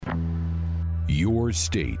Your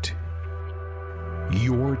state.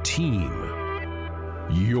 Your team.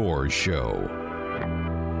 Your show.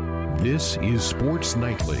 This is Sports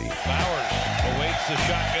Nightly. Bowers awaits the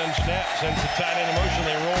shotgun snap, sends the tight end in motion.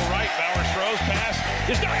 They roll right. Bowers throws, pass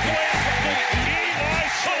is knocked away. Complete. Eli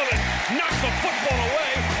Sullivan knocked the football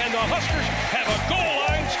away, and the Huskers have a goal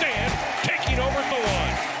line stand, taking over at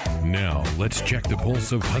the one. Now, let's check the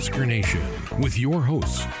pulse of Husker Nation with your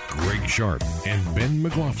hosts, Greg Sharp and Ben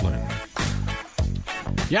McLaughlin.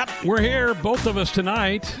 Yep, we're here, both of us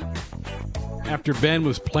tonight. After Ben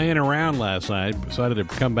was playing around last night, decided to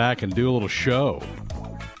come back and do a little show.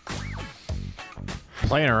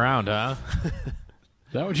 Playing around, huh? Is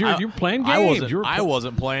that what you were playing games? I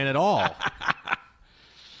wasn't playing at all.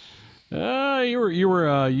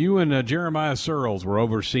 You and Jeremiah Searles were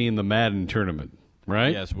overseeing the Madden tournament,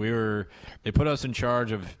 right? Yes, we were. They put us in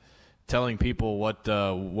charge of telling people what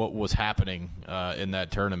was happening in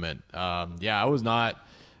that tournament. I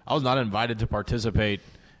was not invited to participate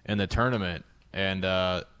in the tournament, and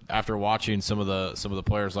after watching some of the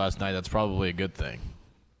players last night, that's probably a good thing.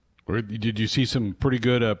 Did you see some pretty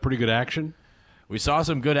good action? We saw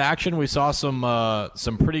some good action. We saw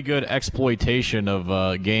some pretty good exploitation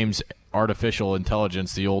of games artificial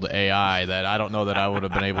intelligence, the old AI, that I don't know that I would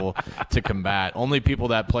have been able to combat. Only people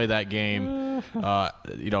that play that game,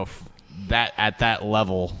 that at that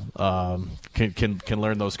level can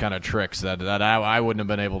learn those kind of tricks that I wouldn't have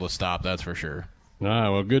been able to stop. That's for sure.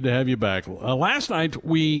 Well, good to have you back. Last night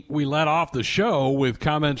we let off the show with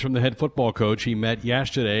comments from the head football coach. He met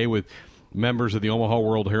yesterday with members of the Omaha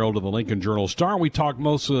World Herald and the Lincoln Journal-Star. We talked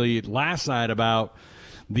mostly last night about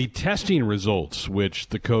the testing results, which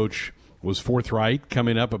the coach was forthright,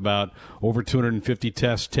 coming up about over 250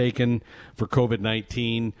 tests taken for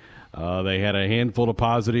COVID-19. They had a handful of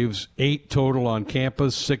positives, 8 total on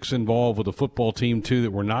campus, 6 involved with the football team, 2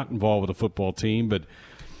 that were not involved with the football team. But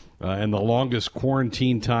and the longest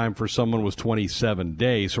quarantine time for someone was 27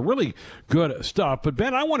 days. So really good stuff. But,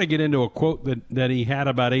 Ben, I want to get into a quote that he had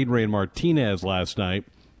about Adrian Martinez last night.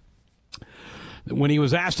 When he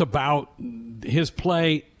was asked about his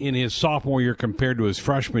play in his sophomore year compared to his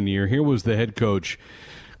freshman year, here was the head coach.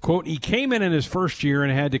 Quote, he came in his first year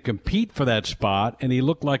and had to compete for that spot, and he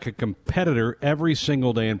looked like a competitor every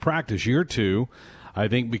single day in practice. Year 2, I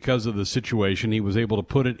think because of the situation, he was able to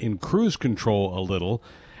put it in cruise control a little,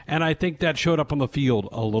 and I think that showed up on the field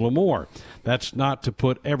a little more. That's not to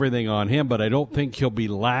put everything on him, but I don't think he'll be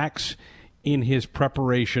lax in his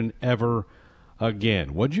preparation ever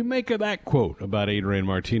again. What'd you make of that quote about Adrian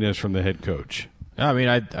Martinez from the head coach? I mean,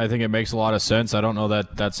 I think it makes a lot of sense. I don't know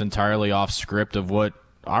that that's entirely off script of what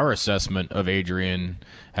our assessment of Adrian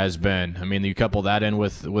has been. I mean, you couple that in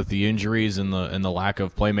with the injuries and the lack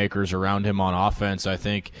of playmakers around him on offense. I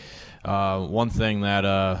think one thing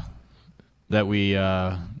that we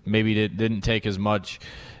maybe didn't take as much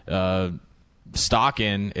stock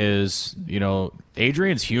in is,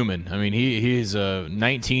 Adrian's human. I mean, he's a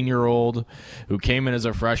 19-year-old who came in as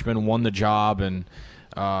a freshman, won the job, and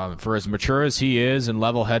for as mature as he is and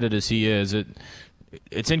level-headed as he is,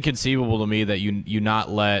 it's inconceivable to me that you not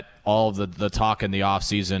let all of the talk in the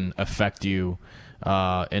offseason affect you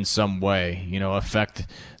in some way, affect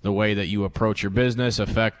the way that you approach your business,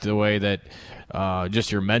 affect the way that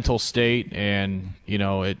just your mental state. And,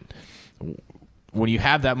 when you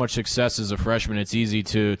have that much success as a freshman, it's easy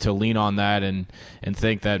to lean on that and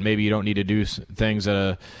think that maybe you don't need to do things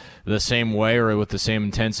the same way or with the same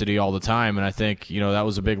intensity all the time. And I think, that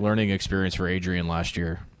was a big learning experience for Adrian last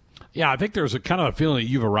year. Yeah, I think there's a kind of a feeling that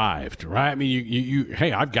you've arrived, right? I mean, you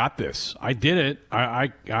hey, I've got this. I did it.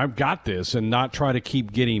 I've got this, and not try to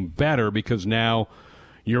keep getting better because now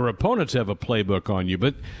your opponents have a playbook on you.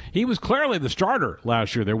 But he was clearly the starter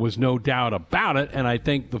last year. There was no doubt about it, and I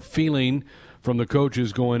think the feeling from the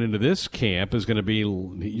coaches going into this camp is going to be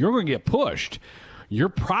you're going to get pushed. You're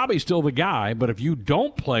probably still the guy, but if you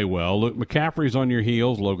don't play well, Luke McCaffrey's on your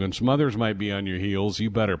heels, Logan Smothers might be on your heels, you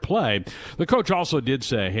better play. The coach also did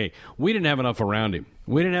say, hey, we didn't have enough around him.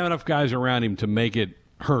 We didn't have enough guys around him to make it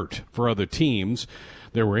hurt for other teams.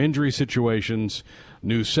 There were injury situations,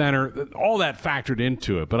 new center, all that factored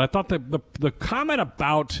into it. But I thought that the comment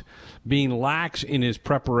about being lax in his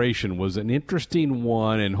preparation was an interesting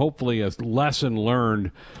one and hopefully a lesson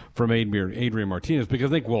learned from Adrian Martinez,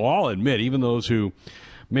 because I think we'll all admit, even those who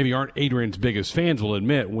maybe aren't Adrian's biggest fans will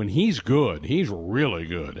admit, when he's good, he's really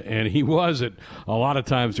good. And he was at a lot of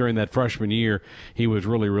times during that freshman year, he was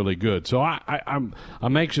really, really good. So I'm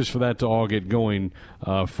anxious for that to all get going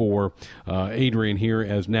for Adrian here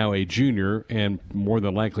as now a junior and more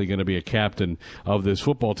than likely going to be a captain of this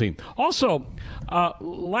football team. Also,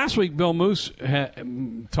 last week Bill Moos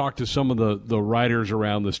talked to some of the writers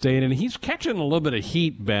around the state, and he's catching a little bit of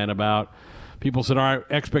heat, Ben, about people said, all right,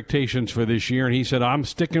 expectations for this year. And he said, I'm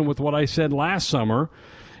sticking with what I said last summer.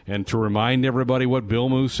 And to remind everybody what Bill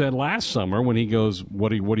Moos said last summer when he goes,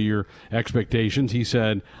 what are your expectations? He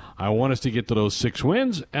said, I want us to get to those 6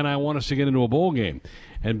 wins, and I want us to get into a bowl game.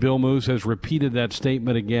 And Bill Moos has repeated that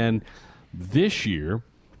statement again this year.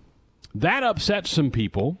 That upsets some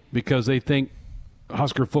people because they think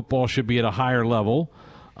Husker football should be at a higher level,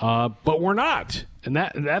 but we're not. And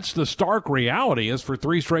that's the stark reality is for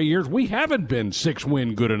 3 straight years, we haven't been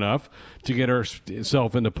 6-win good enough to get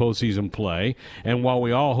ourselves into postseason play. And while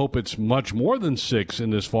we all hope it's much more than 6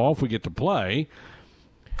 in this fall if we get to play,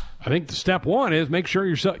 I think the step one is make sure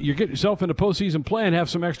you get yourself into postseason play and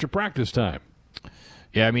have some extra practice time.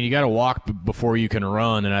 Yeah, I mean, you got to walk before you can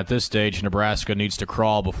run, and at this stage, Nebraska needs to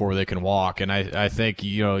crawl before they can walk. And I think,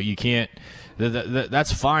 you can't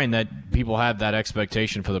that's fine that people have that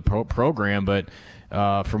expectation for the program, but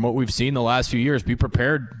from what we've seen the last few years, be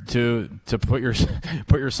prepared to put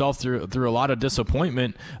yourself through a lot of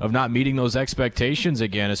disappointment of not meeting those expectations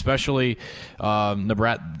again, especially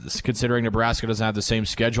considering Nebraska doesn't have the same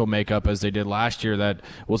schedule makeup as they did last year that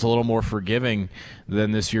was a little more forgiving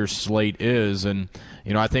than this year's slate is. And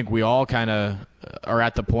I think we all kind of are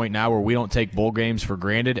at the point now where we don't take bowl games for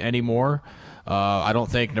granted anymore. I don't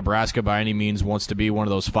think Nebraska by any means wants to be one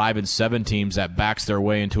of those 5-7 teams that backs their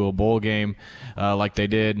way into a bowl game like they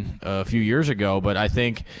did a few years ago. But I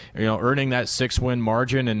think earning that 6-win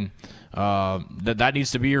margin and that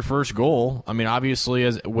needs to be your first goal. I mean, obviously,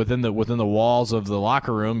 as within the walls of the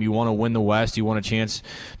locker room, you want to win the West, you want a chance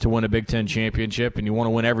to win a Big Ten championship, and you want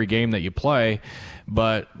to win every game that you play.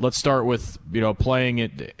 But let's start with playing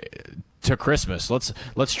it to Christmas.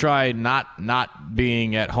 Let's try not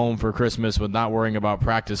being at home for Christmas with not worrying about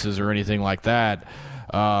practices or anything like that.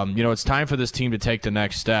 It's time for this team to take the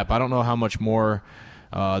next step. I don't know how much more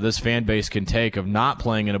this fan base can take of not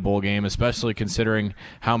playing in a bowl game, especially considering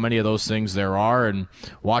how many of those things there are, and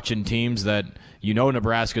watching teams that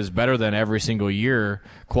Nebraska is better than every single year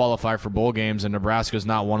qualify for bowl games, and Nebraska is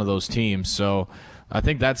not one of those teams. So I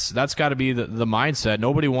think that's got to be the mindset.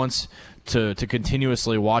 Nobody wants to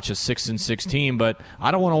continuously watch a 6-6 team, but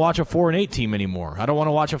I don't want to watch a 4-8 team anymore. I don't want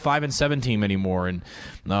to watch a 5-7 team anymore. And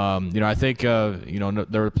I think there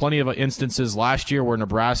were plenty of instances last year where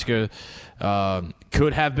Nebraska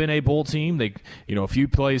could have been a bowl team. They a few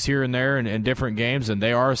plays here and there in different games, and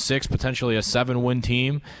they are a 6, potentially a 7-win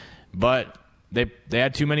team, but They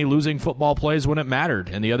had too many losing football plays when it mattered,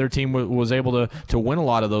 and the other team was able to win a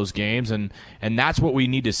lot of those games, and that's what we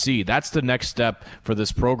need to see. That's the next step for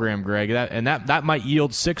this program, Greg. That might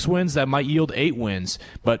yield 6 wins, that might yield 8 wins,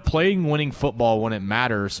 but playing winning football when it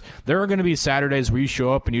matters, there are going to be Saturdays where you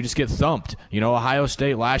show up and you just get thumped. Ohio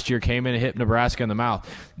State last year came in and hit Nebraska in the mouth.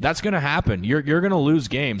 That's going to happen. You're going to lose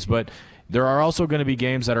games, but there are also going to be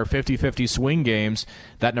games that are 50-50 swing games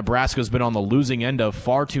that Nebraska's been on the losing end of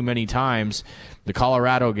far too many times. The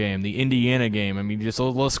Colorado game, the Indiana game, I mean, just the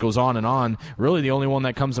list goes on and on. Really, the only one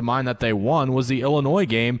that comes to mind that they won was the Illinois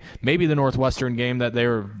game, maybe the Northwestern game that they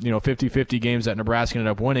were, 50-50 games that Nebraska ended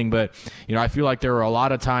up winning. But, I feel like there were a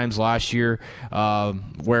lot of times last year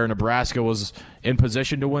where Nebraska was in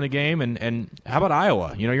position to win a game. And how about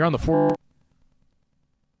Iowa? You're on the 4.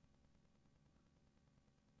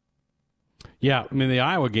 Yeah, I mean, the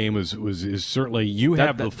Iowa game is certainly you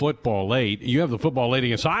have the football late. You have the football late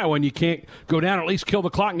against Iowa, and you can't go down, at least kill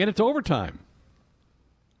the clock and get it to overtime.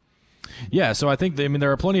 Yeah, so I think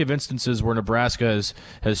there are plenty of instances where Nebraska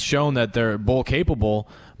has shown that they're bowl capable,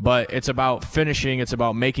 but it's about finishing. It's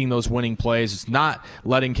about making those winning plays. It's not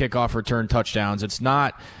letting kickoff return touchdowns. It's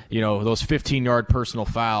not those 15-yard personal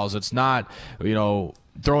fouls. It's not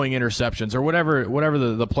throwing interceptions or whatever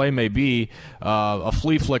the play may be, a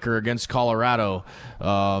flea flicker against Colorado,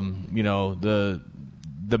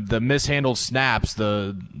 the mishandled snaps,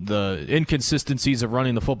 the inconsistencies of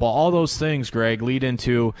running the football, all those things, Greg, lead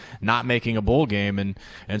into not making a bowl game.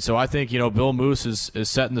 And so I think, Bill Moos is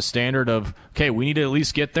setting the standard of, okay, we need to at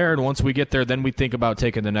least get there, and once we get there, then we think about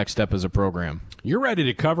taking the next step as a program. You're ready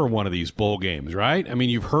to cover one of these bowl games, right? I mean,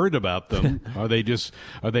 you've heard about them. Are they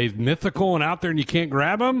mythical and out there and you can't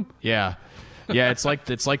grab them? Yeah. Yeah, it's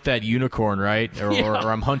like that unicorn, right? Or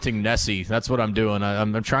I'm hunting Nessie. That's what I'm doing.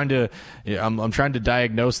 I'm trying to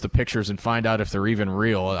diagnose the pictures and find out if they're even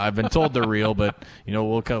real. I've been told they're real, but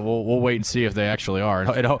we'll wait and see if they actually are.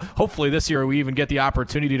 And hopefully this year we even get the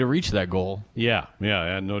opportunity to reach that goal. Yeah,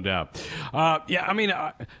 no doubt.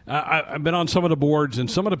 I've been on some of the boards, and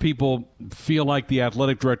some of the people feel like the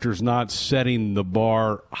athletic director's not setting the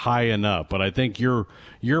bar high enough. But I think your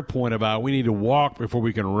point about we need to walk before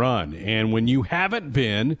we can run. And when you haven't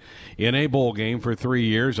been in a bowl game for 3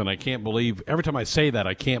 years, and I can't believe, every time I say that,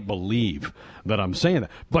 I can't believe that I'm saying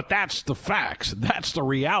that. But that's the facts. That's the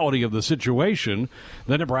reality of the situation,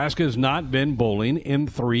 that Nebraska has not been bowling in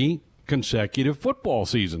 3 consecutive football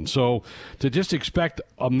seasons. So to just expect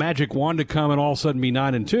a magic wand to come and all of a sudden be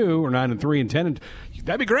 9-2 or 9-3 and 10,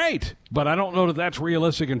 that'd be great. But I don't know that that's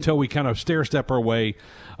realistic until we kind of stair step our way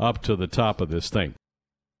up to the top of this thing.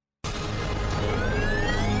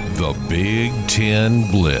 The Big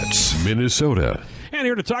Ten Blitz, Minnesota. And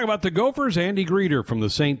here to talk about the Gophers, Andy Greeter from the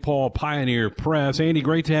St. Paul Pioneer Press. Andy,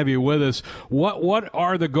 great to have you with us. What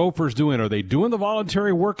are the Gophers doing? Are they doing the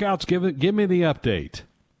voluntary workouts? Give me the update.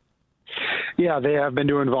 Yeah, they have been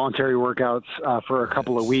doing voluntary workouts for a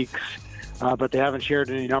couple of weeks, but they haven't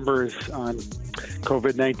shared any numbers on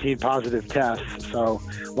COVID-19 positive tests. So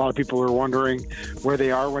a lot of people are wondering where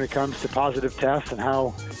they are when it comes to positive tests and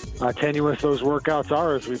how tenuous those workouts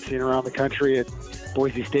are, as we've seen around the country at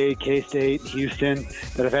Boise State, K-State, Houston,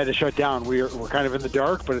 that have had to shut down. We're kind of in the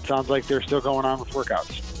dark, but it sounds like they're still going on with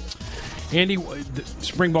workouts. Andy,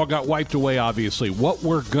 spring ball got wiped away, obviously. What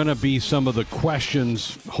were going to be some of the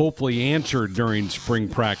questions hopefully answered during spring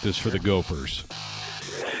practice for the Gophers?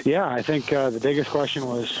 Yeah, I think the biggest question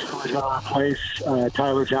was who's going to replace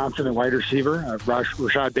Tyler Johnson at wide receiver.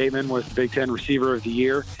 Rashad Bateman was the Big Ten Receiver of the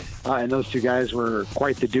Year, and those two guys were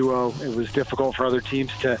quite the duo. It was difficult for other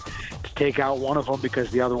teams to take out one of them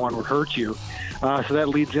because the other one would hurt you. So that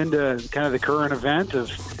leads into kind of the current event of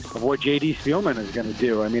what J.D. Spielman is going to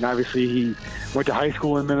do. I mean, obviously he went to high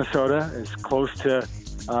school in Minnesota, is close to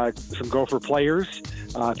some Gopher players.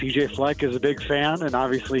 P.J. Fleck is a big fan, and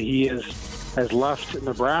obviously he has left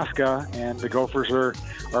Nebraska, and the Gophers are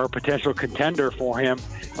a potential contender for him.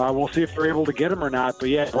 We'll see if they're able to get him or not. But,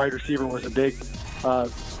 yeah, wide receiver was a big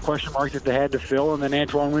question mark that they had to fill. And then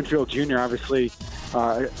Antoine Winfield Jr., obviously,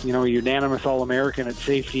 a unanimous All-American at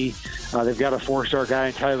safety. They've got a 4-star guy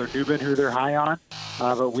in Tyler Dubin who they're high on,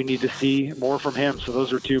 but we need to see more from him. So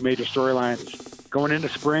those are two major storylines going into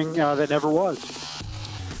spring that never was.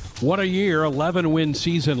 What a year, 11-win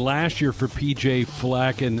season last year for P.J.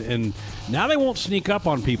 Fleck, and now they won't sneak up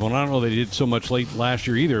on people. And I don't know they did so much late last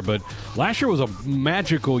year either, but last year was a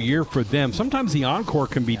magical year for them. Sometimes the encore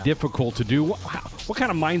can be difficult to do. What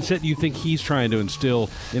kind of mindset do you think he's trying to instill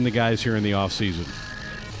in the guys here in the offseason?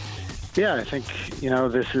 Yeah, I think,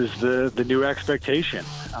 this is the new expectation.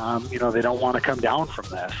 They don't want to come down from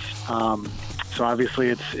this. So obviously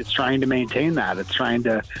it's trying to maintain that. It's trying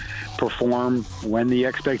to perform when the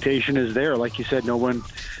expectation is there. Like you said, no one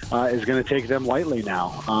is going to take them lightly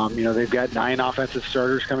now. They've got 9 offensive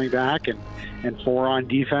starters coming back and 4 on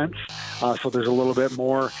defense. So there's a little bit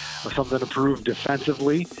more of something to prove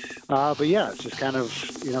defensively. But yeah, it's just kind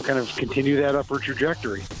of continue that upward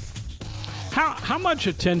trajectory. How much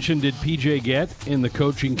attention did PJ get in the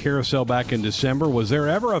coaching carousel back in December? Was there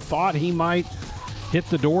ever a thought he might hit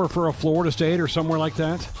the door for a Florida State or somewhere like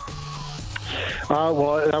that?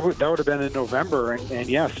 Well, that would have been in November, and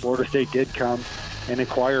yes, Florida State did come and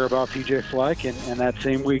inquire about P.J. Fleck, and that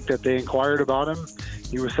same week that they inquired about him,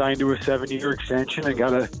 he was signed to a 7-year extension and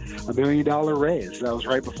got a $1 million raise. That was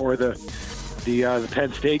right before the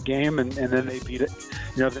Penn State game, and then they beat it,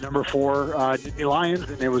 the number 4 Nittany Lions,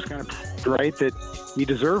 and it was kind of right that he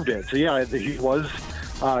deserved it. So yeah, he was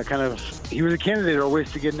he was a candidate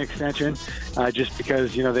always to get an extension, just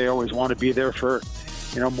because they always want to be there for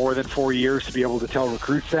more than 4 years to be able to tell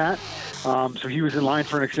recruits that. So he was in line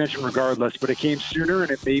for an extension regardless, but it came sooner,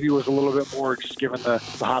 and it maybe was a little bit more just given the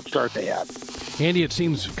hot start they had. Andy, it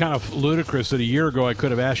seems kind of ludicrous that a year ago I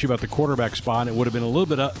could have asked you about the quarterback spot, and it would have been a little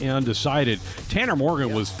bit undecided. Tanner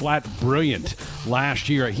Morgan was flat brilliant last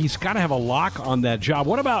year. He's got to have a lock on that job.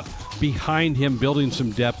 What about behind him, building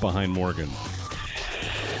some depth behind Morgan?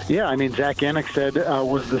 Yeah, I mean, Zach Annexstad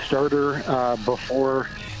was the starter before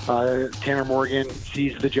Tanner Morgan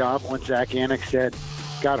seized the job when Zach Annexstad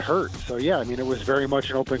got hurt. So, yeah, I mean, it was very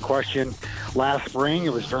much an open question last spring.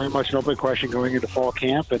 It was very much an open question going into fall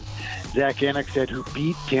camp. And Zach Annexstad, who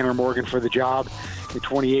beat Tanner Morgan for the job in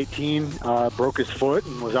 2018, broke his foot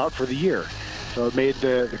and was out for the year. So it made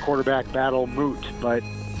the quarterback battle moot. But,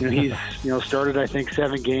 he's, started, I think,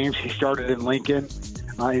 7 games. He started in Lincoln.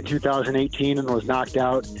 in 2018 and was knocked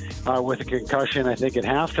out with a concussion, I think, at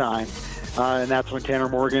halftime. And that's when Tanner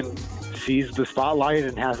Morgan seized the spotlight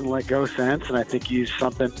and hasn't let go since. And I think he's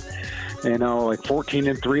something, like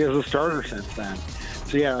 14-3 as a starter since then.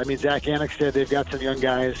 So, yeah, I mean, Zach Annexstad, they've got some young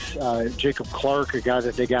guys. Jacob Clark, a guy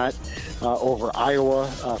that they got over Iowa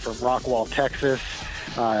from Rockwall, Texas.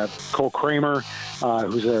 Cole Kramer,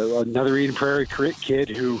 who's another Eden Prairie kid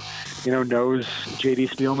who, knows J.D.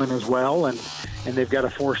 Spielman as well. And they've got a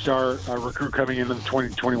 4-star recruit coming into the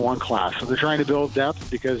 2021 class. So they're trying to build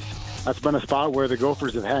depth because that's been a spot where the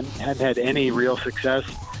Gophers hadn't had any real success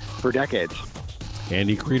for decades.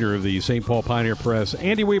 Andy Creeder of the St. Paul Pioneer Press.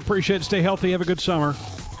 Andy, we appreciate it. Stay healthy. Have a good summer.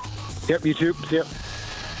 Yep, you too. See ya.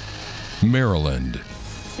 Maryland.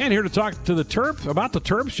 And here to talk to the Terps about the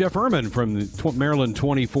Terps, Jeff Erman from the Maryland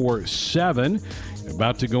 24/7.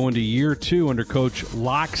 About to go into year 2 under Coach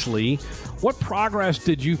Loxley. What progress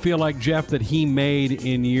did you feel like, Jeff, that he made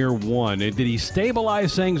in year 1? Did he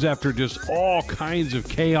stabilize things after just all kinds of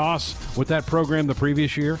chaos with that program the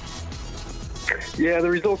previous year? Yeah, the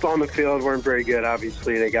results on the field weren't very good.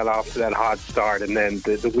 Obviously, they got off to that hot start, and then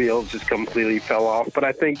the wheels just completely fell off. But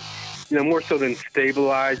I think, more so than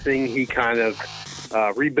stabilizing, he kind of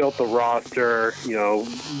rebuilt the roster,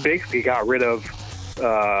 basically got rid of,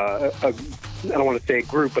 I don't want to say a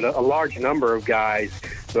group, but a large number of guys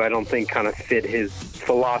who I don't think kind of fit his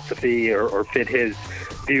philosophy or fit his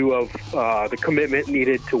view of the commitment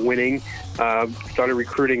needed to winning. Started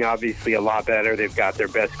recruiting, obviously, a lot better. They've got their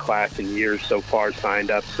best class in years so far signed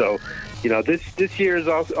up. So, this year is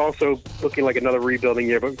also looking like another rebuilding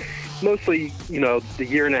year. But mostly, the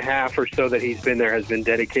year and a half or so that he's been there has been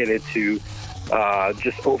dedicated to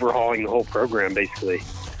just overhauling the whole program, basically.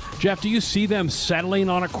 Jeff, do you see them settling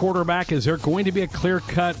on a quarterback? Is there going to be a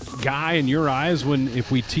clear-cut guy in your eyes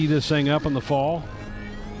if we tee this thing up in the fall?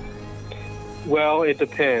 Well, it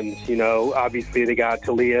depends. Obviously they got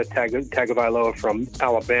Talia Tagovailoa from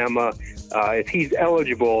Alabama. If he's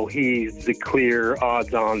eligible, he's the clear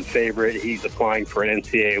odds-on favorite. He's applying for an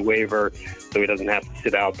NCAA waiver, so he doesn't have to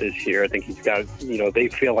sit out this year. I think he's got, they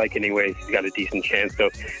feel like anyways he's got a decent chance. So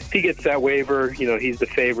if he gets that waiver, he's the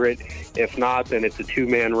favorite. If not, then it's a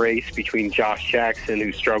two-man race between Josh Jackson,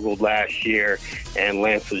 who struggled last year, and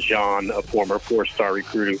Lance Lejean, a former 4-star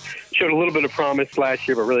recruit who showed a little bit of promise last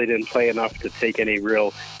year, but really didn't play enough to take any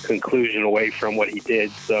real conclusion away from what he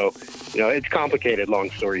did. So, it's complicated, long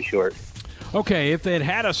story short. Okay, if they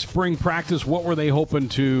had a spring practice, what were they hoping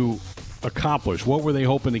to accomplish? What were they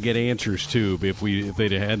hoping to get answers to if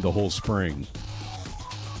they'd had the whole spring?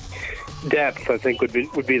 Depth, I think, would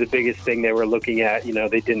be the biggest thing they were looking at.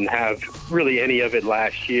 They didn't have really any of it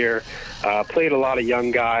last year. Played a lot of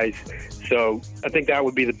young guys. So I think that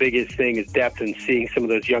would be the biggest thing is depth, and seeing some of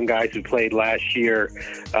those young guys who played last year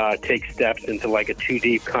take steps into like a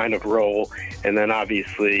 2-deep kind of role. And then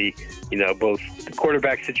obviously, both the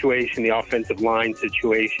quarterback situation, the offensive line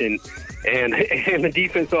situation, and the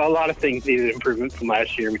defense. So a lot of things needed improvement from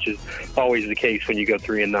last year, which is always the case when you go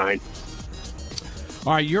 3-9.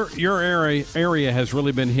 All right, your area has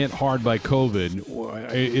really been hit hard by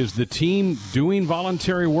COVID. Is the team doing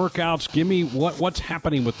voluntary workouts? Give me what's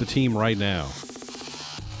happening with the team right now.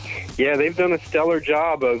 Yeah, they've done a stellar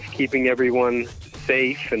job of keeping everyone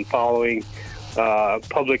safe and following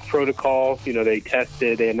public protocol.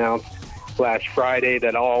 They announced last Friday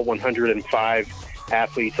that all 105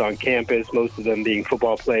 athletes on campus, most of them being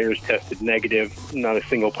football players, tested negative, not a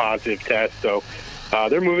single positive test. So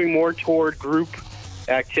they're moving more toward group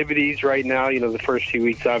activities right now. The first few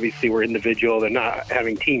weeks obviously were individual. They're not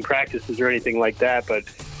having team practices or anything like that, but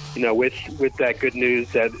with that good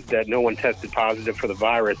news that no one tested positive for the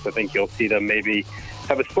virus, I think you'll see them maybe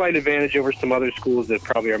have a slight advantage over some other schools that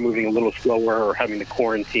probably are moving a little slower or having to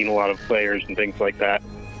quarantine a lot of players and things like that.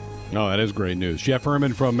 Oh, that is great news. Jeff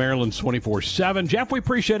Erman from Maryland's 24/7. Jeff, we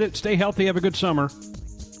appreciate it. Stay healthy. Have a good summer.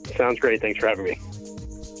 Sounds great. Thanks for having me.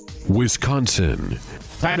 Wisconsin.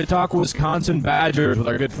 Time to talk Wisconsin Badgers with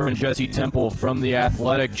our good friend Jesse Temple from The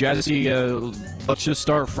Athletic. Jesse, let's just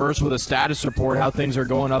start first with a status report, how things are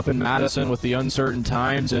going up in Madison with the uncertain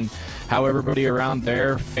times and how everybody around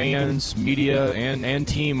there, fans, media, and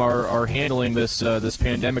team are handling this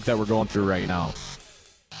pandemic that we're going through right now.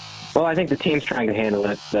 Well, I think the team's trying to handle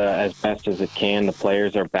it as best as it can. The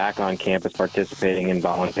players are back on campus participating in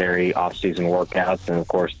voluntary off-season workouts. And, of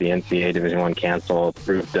course, the NCAA Division I Council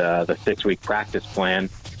approved the 6-week practice plan.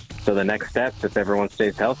 So the next steps, if everyone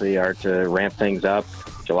stays healthy, are to ramp things up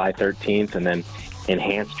July 13th and then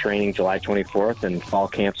enhanced training July 24th, and fall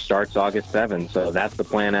camp starts August 7th. So that's the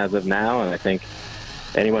plan as of now, and I think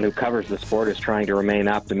anyone who covers the sport is trying to remain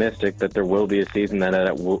optimistic that there will be a season that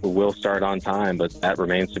it will start on time, but that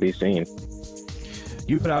remains to be seen.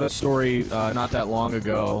 You put out a story not that long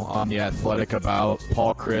ago on The Athletic about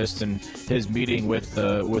Paul Chryst and his meeting with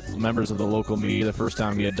members of the local media, the first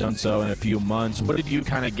time he had done so in a few months. What did you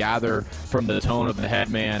kind of gather from the tone of the head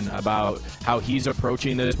man about how he's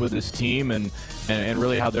approaching this with his team and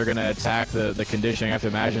really how they're going to attack the conditioning? I have to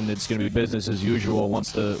imagine it's going to be business as usual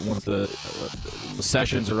once the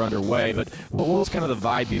sessions are underway. But what was kind of the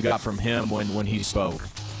vibe you got from him when he spoke?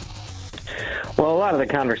 Well, a lot of the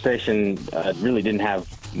conversation really didn't have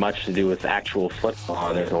much to do with actual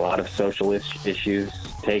football. There's a lot of social issues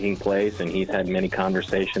taking place, and he's had many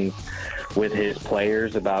conversations with his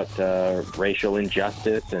players about racial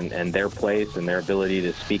injustice and their place and their ability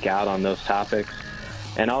to speak out on those topics,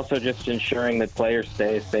 and also just ensuring that players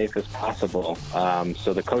stay as safe as possible.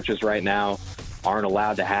 So the coaches right now aren't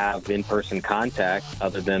allowed to have in-person contact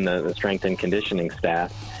other than the strength and conditioning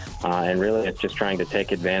staff. And really, it's just trying to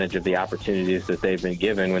take advantage of the opportunities that they've been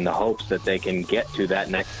given in the hopes that they can get to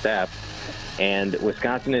that next step. And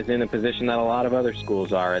Wisconsin is in a position that a lot of other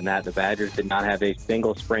schools are, in that the Badgers did not have a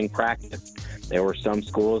single spring practice. There were some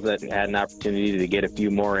schools that had an opportunity to get a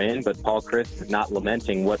few more in, but Paul Chryst is not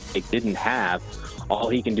lamenting what they didn't have. All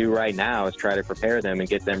he can do right now is try to prepare them and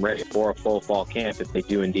get them ready for a full fall camp if they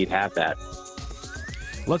do indeed have that.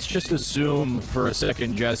 Let's just assume for a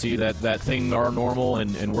second, Jesse, that things are normal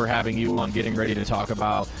and we're having you on getting ready to talk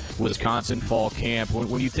about Wisconsin fall camp.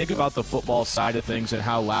 When you think about the football side of things and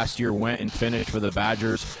how last year went and finished for the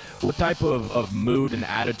Badgers, what type of mood and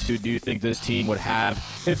attitude do you think this team would have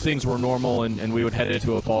if things were normal and we would head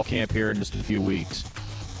into a fall camp here in just a few weeks?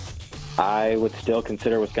 I would still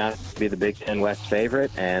consider Wisconsin to be the Big Ten West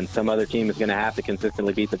favorite, and some other team is going to have to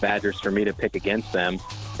consistently beat the Badgers for me to pick against them.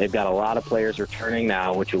 They've got a lot of players returning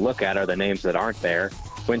now. What you look at are the names that aren't there.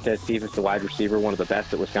 Quintez Cephas, the wide receiver, one of the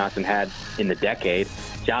best that Wisconsin had in the decade.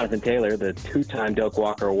 Jonathan Taylor, the two-time Doak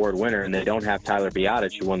Walker Award winner, and they don't have Tyler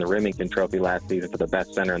Biadasz, who won the Remington Trophy last season for the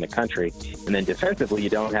best center in the country. And then defensively, you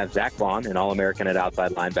don't have Zach Vaughn, an All-American at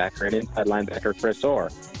outside linebacker, and inside linebacker Chris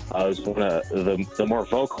Orr, who's one of the more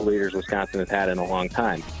vocal leaders Wisconsin has had in a long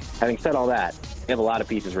time. Having said all that, they have a lot of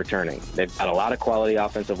pieces returning. They've got a lot of quality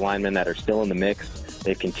offensive linemen that are still in the mix.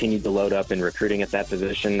 They've continued to load up in recruiting at that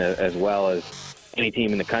position, as well as any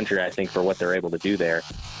team in the country, I think, for what they're able to do there.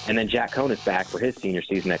 And then Jack Cohn is back for his senior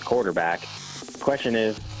season at quarterback. The question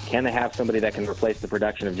is, can they have somebody that can replace the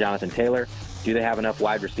production of Jonathan Taylor? Do they have enough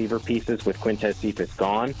wide receiver pieces with Quintez Cephas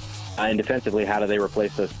gone? And defensively, how do they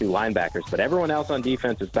replace those two linebackers? But everyone else on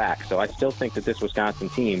defense is back, so I still think that this Wisconsin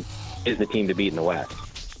team is the team to beat in the West.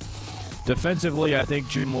 Defensively, I think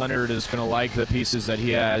Jim Leonard is going to like the pieces that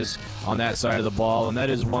he has on that side of the ball, and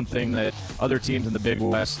that is one thing that other teams in the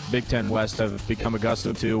Big Ten West have become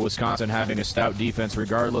accustomed to, Wisconsin having a stout defense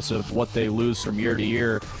regardless of what they lose from year to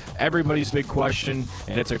year. Everybody's big question,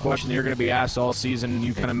 and it's a question that you're going to be asked all season, and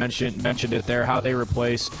you kind of mentioned it there, how they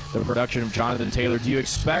replace the production of Jonathan Taylor. Do you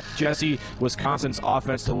expect, Jesse, Wisconsin's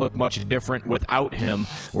offense to look much different without him,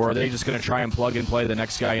 or are they just going to try and plug and play the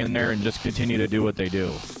next guy in there and just continue to do what they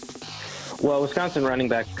do? Well, Wisconsin running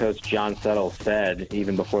backs coach John Settle said,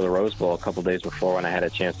 even before the Rose Bowl, a couple days before when I had a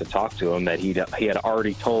chance to talk to him, that he had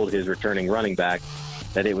already told his returning running back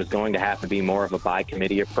that it was going to have to be more of a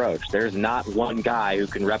by-committee approach. There's not one guy who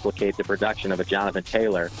can replicate the production of a Jonathan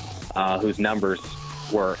Taylor, whose numbers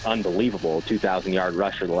were unbelievable, 2,000-yard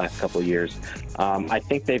rusher the last couple of years. I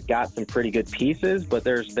think they've got some pretty good pieces, but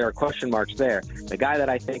there are question marks there. The guy that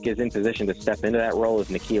I think is in position to step into that role is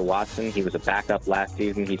Nakia Watson. He was a backup last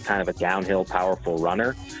season. He's kind of a downhill, powerful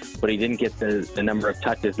runner, but he didn't get the number of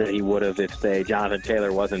touches that he would have if, say, Jonathan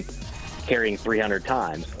Taylor wasn't carrying 300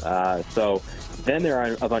 times. So then there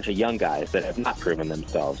are a bunch of young guys that have not proven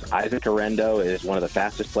themselves. Isaac Arendo is one of the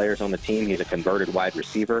fastest players on the team. He's a converted wide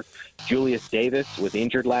receiver. Julius Davis was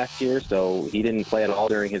injured last year, so he didn't play at all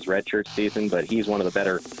during his redshirt season, but he's one of the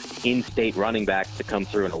better in-state running backs to come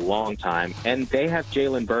through in a long time. And they have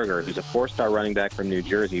Jalen Berger, who's a four-star running back from New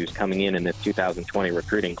Jersey, who's coming in this 2020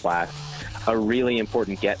 recruiting class. A really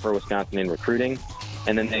important get for Wisconsin in recruiting.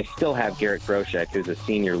 And then they still have Garrett Groshek, who's a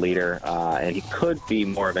senior leader, and he could be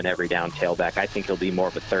more of an every-down tailback. I think he'll be more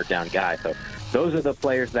of a third-down guy. So those are the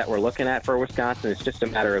players that we're looking at for Wisconsin. It's just a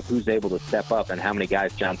matter of who's able to step up and how many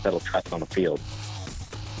guys John Settle trusts on the field.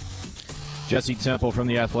 Jesse Temple from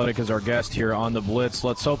The Athletic is our guest here on The Blitz.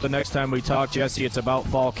 Let's hope the next time we talk, Jesse, it's about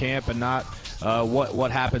fall camp and not what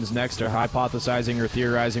happens next or hypothesizing or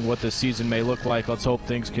theorizing what this season may look like. Let's hope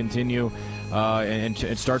things continue and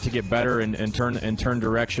start to get better and turn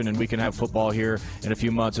direction, and we can have football here in a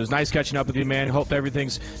few months. It was nice catching up with you, man. Hope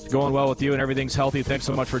everything's going well with you and everything's healthy. Thanks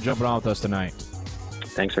so much for jumping on with us tonight.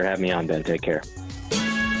 Thanks for having me on, Ben. Take care.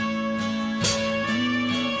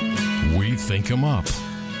 We think them up.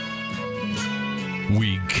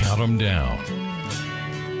 We count them down.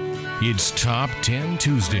 It's Top 10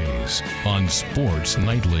 Tuesdays on Sports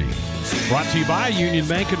Nightly. Brought to you by Union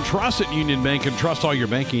Bank and Trust. At Union Bank and Trust, all your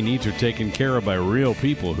banking needs are taken care of by real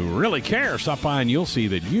people who really care. Stop by and you'll see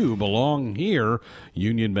that you belong here.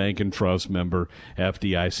 Union Bank and Trust, member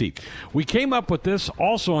FDIC. We came up with this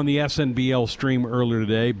also on the SNBL stream earlier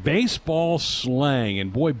today. Baseball slang.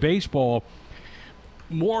 And boy, baseball,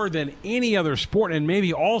 more than any other sport, and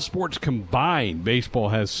maybe all sports combined, baseball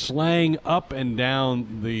has slang up and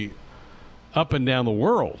down the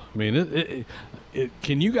world. I mean,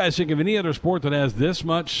 can you guys think of any other sport that has this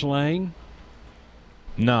much slang?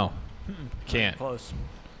 No, can't. Close.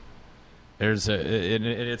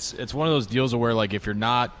 It's one of those deals where, like, if you're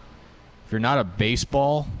not a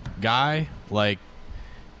baseball guy, like,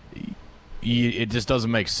 it just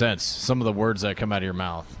doesn't make sense. Some of the words that come out of your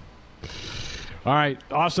mouth. All right,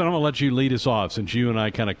 Austin, I'm going to let you lead us off since you and I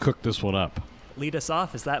kind of cooked this one up. Lead us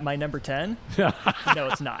off. Is that my number 10? No,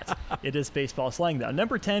 it's not. It is baseball slang, though.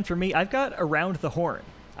 Number 10 for me, I've got around the horn.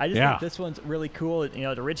 I just think this one's really cool. It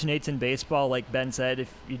originates in baseball, like Ben said.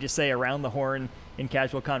 If you just say around the horn in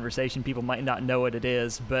casual conversation, people might not know what it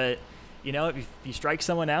is. But, if you strike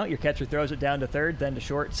someone out, your catcher throws it down to third, then to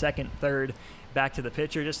short, second, third, back to the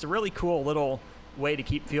pitcher. Just a really cool little way to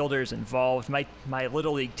keep fielders involved. My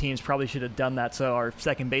Little League teams probably should have done that so our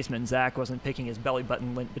second baseman, Zach, wasn't picking his belly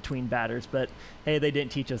button between batters. But, hey, they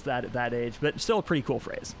didn't teach us that at that age. But still a pretty cool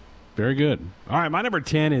phrase. Very good. All right, my number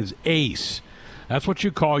 10 is ace. That's what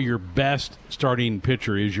you call your best starting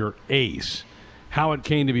pitcher, is your ace. How it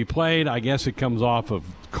came to be played, I guess it comes off of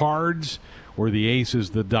cards, where the ace is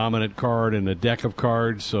the dominant card in a deck of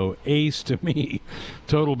cards. So ace, to me,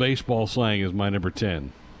 total baseball slang, is my number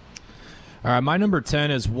 10. All right, my number 10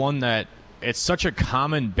 is one that it's such a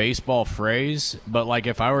common baseball phrase, but like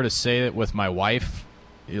if I were to say it with my wife,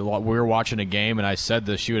 we were watching a game and I said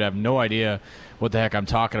this, she would have no idea what the heck I'm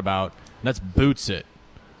talking about. And that's boots it.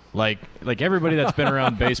 Like everybody that's been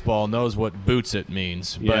around baseball knows what boots it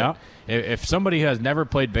means. But if somebody has never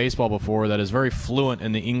played baseball before that is very fluent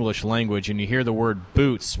in the English language and you hear the word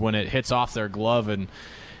boots when it hits off their glove and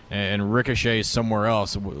ricochets somewhere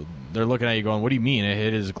else, they're looking at you going, what do you mean? It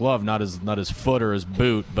hit his glove, not his foot or his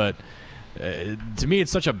boot. But to me,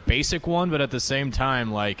 it's such a basic one, but at the same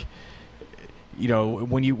time, like,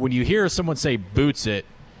 when you hear someone say boots it,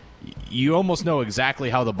 you almost know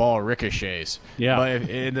exactly how the ball ricochets.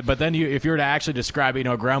 Yeah. But then if you were to actually describe it,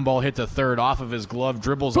 a ground ball hit to third off of his glove,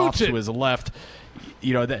 dribbles boots off it to his left,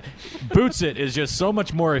 that boots it is just so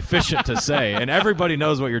much more efficient to say, and everybody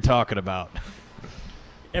knows what you're talking about.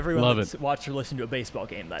 Everyone that's watched or listened to a baseball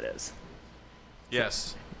game, that is.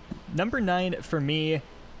 Yes. Number 9 for me,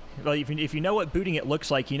 well, if you know what booting it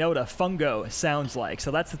looks like, you know what a fungo sounds like.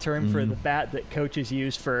 So that's the term for the bat that coaches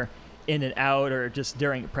use for in and out or just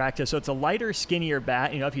during practice. So it's a lighter, skinnier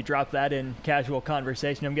bat. If you drop that in casual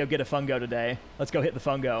conversation, I'm going to go get a fungo today. Let's go hit the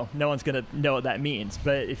fungo. No one's going to know what that means.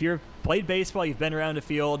 But if you've played baseball, you've been around a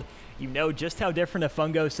field, you know just how different a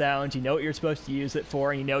fungo sounds. You know what you're supposed to use it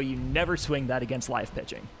for. And you never swing that against live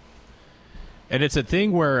pitching. And it's a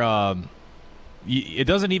thing where it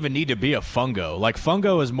doesn't even need to be a fungo. Like,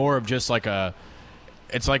 fungo is more of just like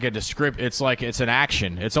it's like a it's an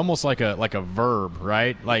action. It's almost like a verb,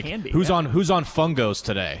 right? Like, who's on fungos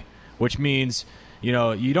today? Which means,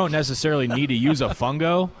 you don't necessarily need to use a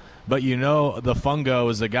fungo, but the fungo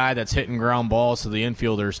is the guy that's hitting ground balls to the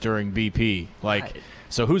infielders during BP. Like, right.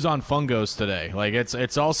 So who's on fungos today? Like,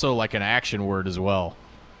 it's also like an action word as well.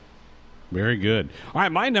 Very good. All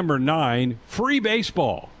right, my number 9, free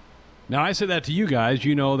baseball. Now, I said that to you guys.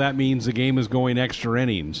 That means the game is going extra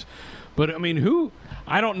innings. But,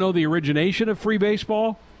 I don't know the origination of free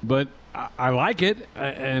baseball, but I like it,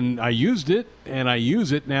 and I used it, and I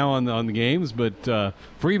use it now on the games. But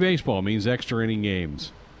free baseball means extra inning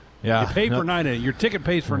games. Yeah. You pay for 9. Your ticket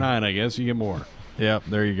pays for 9, I guess. You get more. Yep,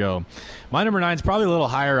 there you go. My number 9 is probably a little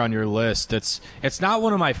higher on your list. It's not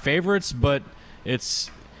one of my favorites, but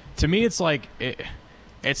to me it's like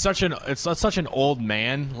it's such an old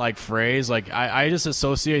man like phrase. Like, I just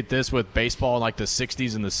associate this with baseball in like the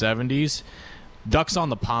 60s and the 70s. Ducks on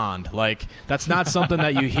the pond. Like, that's not something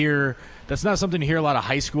that you hear. That's not something you hear a lot of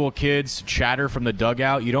high school kids chatter from the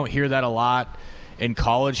dugout. You don't hear that a lot in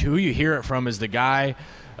college. Who you hear it from is the guy,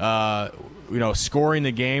 scoring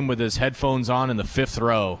the game with his headphones on in the 5th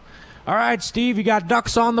row, all right, Steve, you got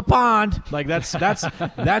ducks on the pond. Like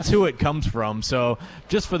that's who it comes from. So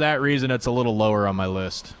just for that reason, it's a little lower on my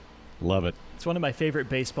list. Love it. It's one of my favorite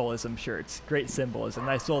baseballism shirts. Great symbolism.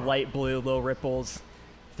 Nice little light blue, little ripples,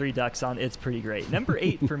 3 ducks on. It's pretty great. Number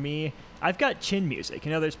 8 for me, I've got chin music.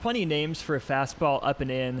 There's plenty of names for a fastball up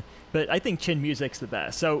and in, but I think chin music's the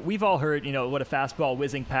best. So we've all heard, what a fastball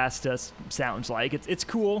whizzing past us sounds like. It's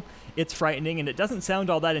cool, it's frightening, and it doesn't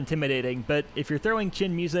sound all that intimidating. But if you're throwing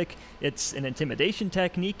chin music, it's an intimidation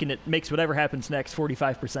technique, and it makes whatever happens next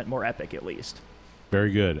 45% more epic at least.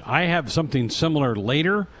 Very good. I have something similar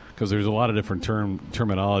later because there's a lot of different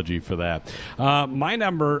terminology for that. My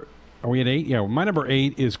number, are we at 8? Yeah, my number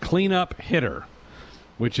 8 is cleanup hitter,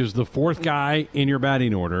 which is the 4th guy in your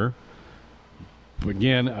batting order.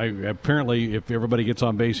 Again, apparently if everybody gets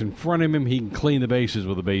on base in front of him, he can clean the bases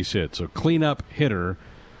with a base hit. So cleanup hitter,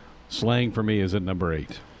 slang for me, is at number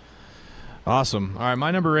 8. Awesome. All right,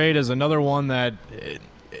 my number 8 is another one that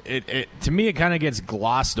it to me it kind of gets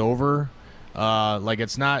glossed over. Like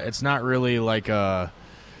it's not really like the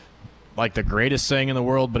greatest saying in the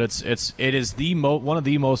world, but it is one of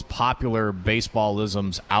the most popular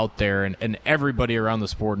baseballisms out there, and everybody around the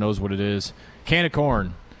sport knows what it is. Can of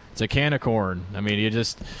corn. It's a can of corn. I mean,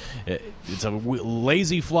 it's a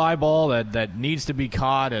lazy fly ball that needs to be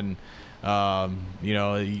caught, and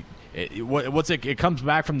it comes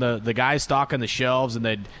back from the guys stocking the shelves, and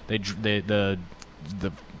the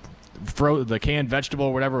canned vegetable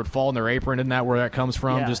or whatever would fall in their apron. Isn't that where that comes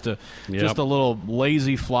from? Yeah. Just a little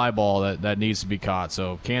lazy fly ball that needs to be caught.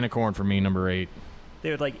 So can of corn for me, number 8.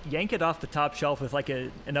 They would yank it off the top shelf with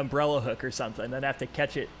an umbrella hook or something, and then have to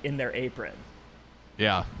catch it in their apron.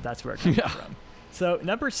 Yeah. That's where it comes from. So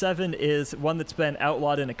number 7 is one that's been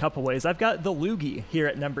outlawed in a couple ways. I've got the loogie here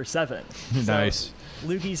at number 7. Nice.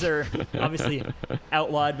 Loogies are obviously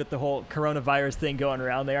outlawed with the whole coronavirus thing going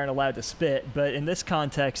around. They aren't allowed to spit. But in this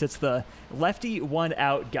context, it's the lefty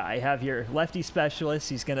 1-out guy. You have your lefty specialist.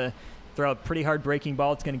 He's going to throw a pretty hard breaking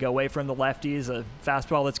ball. It's going to go away from the lefties. A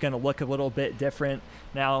fastball that's going to look a little bit different.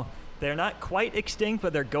 Now, they're not quite extinct,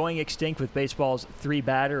 but they're going extinct with baseball's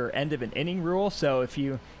 3-batter or end of an inning rule. So if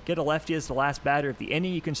you get a lefty as the last batter of the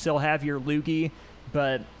inning, you can still have your loogie.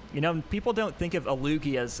 But, people don't think of a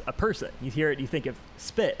loogie as a person. You hear it, you think of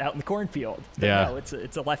spit out in the cornfield. But yeah. No,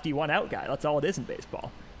 it's a lefty 1-out guy. That's all it is in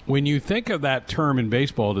baseball. When you think of that term in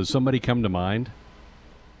baseball, does somebody come to mind?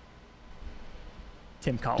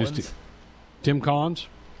 Tim Collins. Tim Collins?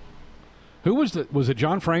 Who was it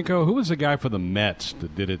John Franco? Who was the guy for the Mets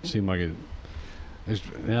that did it seem like it?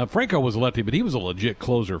 Franco was a lefty, but he was a legit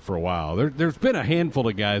closer for a while. There's been a handful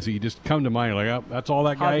of guys that you just come to mind, like, oh, that's all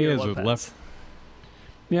that guy Javier is. Lopez. With left.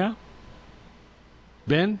 Yeah.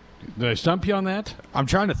 Ben, did I stump you on that? I'm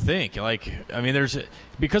trying to think. There's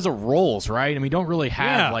because of roles, right? We don't really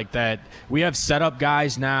have like that. We have setup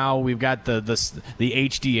guys now. We've got the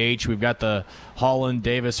HDH. We've got the Holland,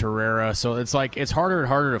 Davis, Herrera. So it's harder and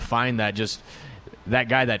harder to find that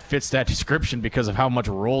guy that fits that description because of how much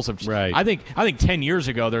roles have. Right. I think 10 years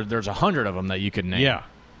ago there's 100 of them that you could name.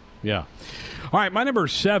 Yeah. All right, my number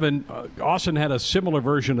 7. Austin had a similar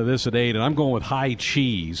version of this at 8, and I'm going with high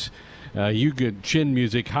cheese. You get chin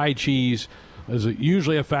music. High cheese is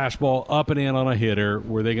usually a fastball up and in on a hitter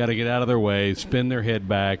where they got to get out of their way, spin their head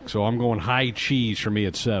back. So I'm going high cheese for me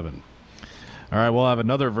at 7. All right, we'll have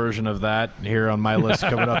another version of that here on my list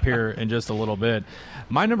coming up here in just a little bit.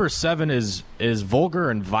 My number 7 is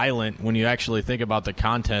vulgar and violent when you actually think about the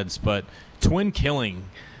contents, but twin killing.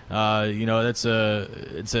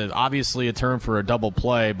 It's obviously a term for a double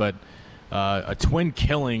play, but a twin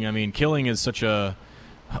killing. Killing is such a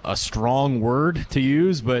strong word to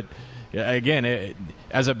use, but again,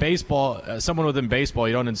 as someone within baseball,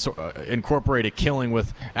 you don't incorporate a killing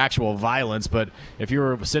with actual violence. But if you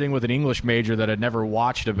were sitting with an English major that had never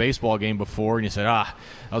watched a baseball game before, and you said, that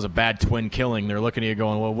was a bad twin killing, they're looking at you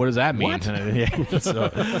going, well, what does that mean?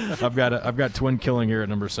 So I've got twin killing here at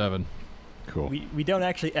number 7. Cool. We don't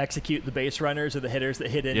actually execute the base runners or the hitters that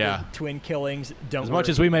hit into twin killings. Don't as much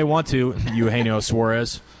as we may want to, Eugenio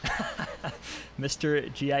Suarez.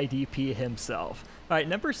 Mr. GIDP himself. All right,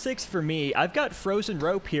 number 6 for me, I've got frozen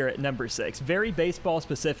rope here at number 6. Very baseball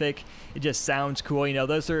specific. It just sounds cool.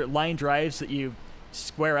 Those are line drives that you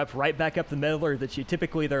square up right back up the middle, or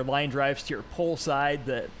that they're line drives to your pull side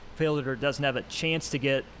that fielder doesn't have a chance to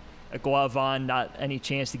get a glove on, not any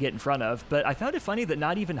chance to get in front of. But I found it funny that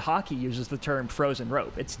not even hockey uses the term frozen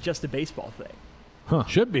rope. It's just a baseball thing. Huh.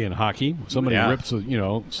 Should be in hockey. Somebody rips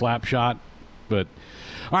a slap shot. But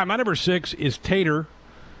all right, my number 6 is Tater.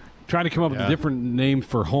 trying to come up with a different name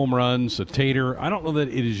for home runs. A tater. I don't know that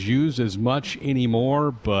it is used as much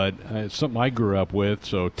anymore, but it's something I grew up with.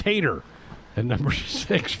 So tater at number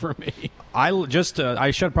 6 for me. I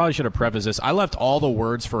probably should have prefaced this. I left all the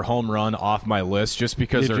words for home run off my list just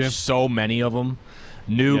because there's so many of them.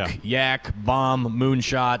 Nuke, yak, bomb,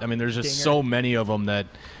 moonshot. I mean, there's just so many of them that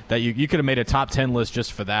you could have made a top 10 list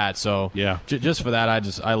just for that. So just for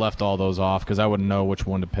that, I left all those off because I wouldn't know which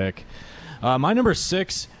one to pick. My number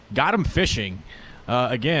 6, got him fishing.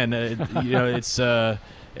 Again, it's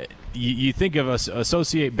you think of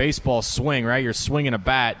associate baseball swing, right? You're swinging a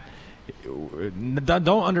bat.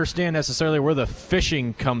 Don't understand necessarily where the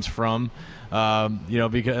fishing comes from.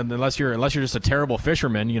 Because unless you're just a terrible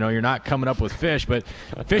fisherman, you're not coming up with fish. But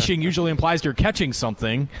fishing usually implies you're catching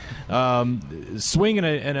something. Swing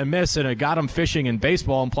and a miss and a got 'em fishing in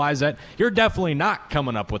baseball implies that you're definitely not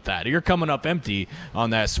coming up with that. You're coming up empty on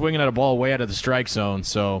that, swinging at a ball way out of the strike zone.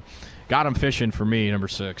 So, got 'em fishing for me, number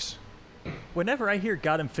 6. Whenever I hear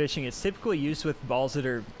got 'em fishing, it's typically used with balls that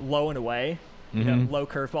are low and away. Low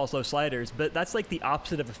curveballs, low sliders, but that's like the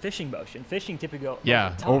opposite of a fishing motion. Fishing typically go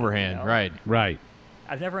overhand, right.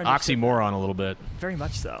 I've never understood oxymoron a little bit. Very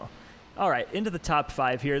much so. All right, into the top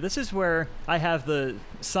 5 here. This is where I have the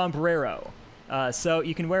sombrero. So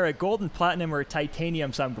you can wear a golden, platinum, or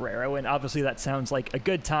titanium sombrero, and obviously that sounds like a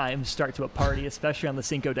good time to start to a party, especially on the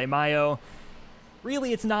Cinco de Mayo.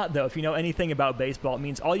 Really, it's not, though. If you know anything about baseball, it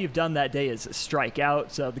means all you've done that day is strike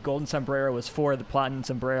out. So the golden sombrero is 4, the platinum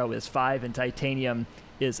sombrero is 5, and titanium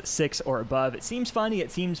is 6 or above. It seems funny.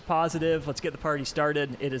 It seems positive. Let's get the party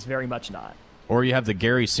started. It is very much not. Or you have the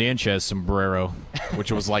Gary Sanchez sombrero,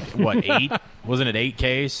 which was like, 8? Wasn't it 8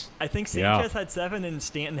 Ks? I think Sanchez had 7 and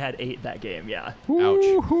Stanton had 8 that game, yeah.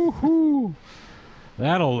 Ouch.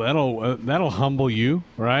 That'll humble you,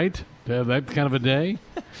 right? To have that kind of a day.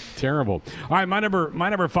 Terrible. All right, my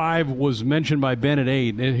number 5 was mentioned by Ben at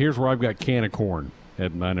 8, and here's where I've got can of corn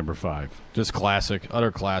at my number 5. Just classic,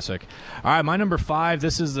 utter classic. All right, my number 5,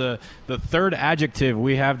 this is the third adjective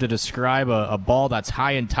we have to describe a ball that's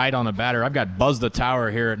high and tight on a batter. I've got Buzz the Tower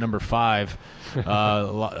here at number 5.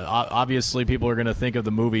 Obviously, people are going to think of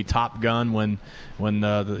the movie Top Gun when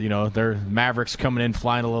their Mavericks coming in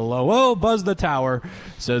flying a little low. Whoa, Buzz the Tower,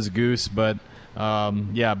 says Goose. But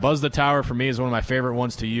Buzz the Tower for me is one of my favorite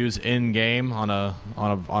ones to use in game on a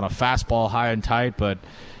fastball high and tight. But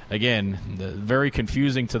again, very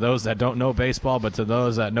confusing to those that don't know baseball, but to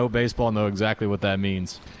those that know baseball know exactly what that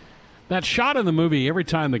means. That shot in the movie every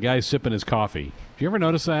time the guy's sipping his coffee. Do you ever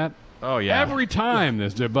notice that? Oh, yeah. Every time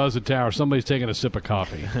there's Buzz the Tower, somebody's taking a sip of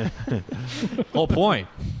coffee. Whole point.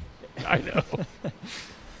 I know.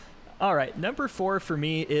 All right, number 4 for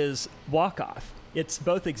me is walk-off. It's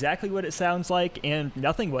both exactly what it sounds like and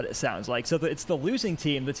nothing what it sounds like. So it's the losing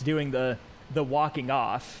team that's doing the walking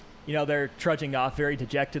off. They're trudging off very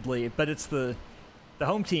dejectedly, but it's the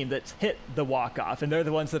home team that's hit the walk-off, and they're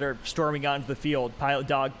the ones that are storming onto the field,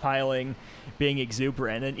 dog-piling, being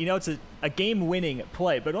exuberant. And, it's a game-winning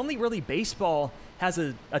play, but only really baseball has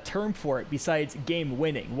a term for it besides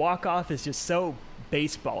game-winning. Walk-off is just so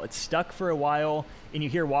baseball. It's stuck for a while, and you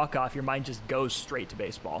hear walk-off, your mind just goes straight to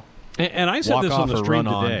baseball. And I said this on the stream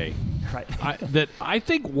today, right. that I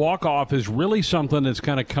think walk-off is really something that's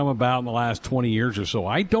kind of come about in the last 20 years or so.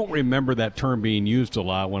 I don't remember that term being used a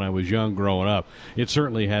lot when I was young growing up. It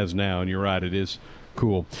certainly has now, and you're right, it is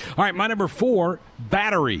cool. All right, my number 4,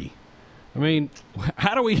 battery. I mean,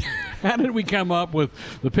 how did we come up with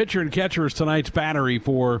the pitcher and catcher as tonight's battery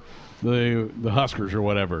for the Huskers or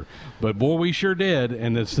whatever? But boy, we sure did,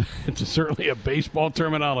 and it's certainly a baseball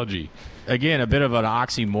terminology. Again, a bit of an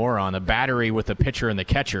oxymoron, a battery with the pitcher and the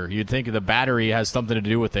catcher. You'd think the battery has something to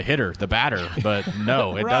do with the hitter, the batter, but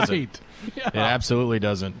no, it doesn't. Yeah. It absolutely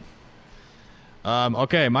doesn't.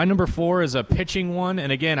 Okay, my number 4 is a pitching one,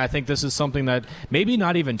 and again, I think this is something that maybe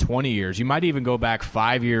not even 20 years. You might even go back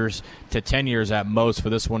 5 years to 10 years at most for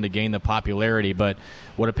this one to gain the popularity, but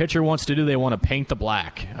what a pitcher wants to do, they want to paint the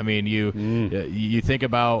black. I mean, you think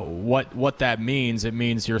about what that means. It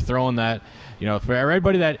means you're throwing that, for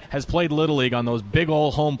everybody that has played Little League on those big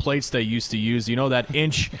old home plates they used to use, that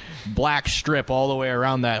inch black strip all the way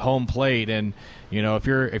around that home plate, and if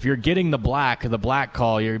you're getting the black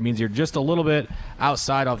call, it means you're just a little bit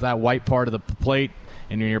outside of that white part of the plate,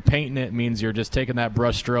 and when you're painting it means you're just taking that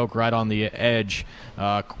brush stroke right on the edge.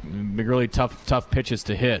 Really tough pitches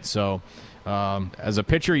to hit. So as a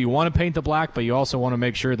pitcher, you want to paint the black, but you also want to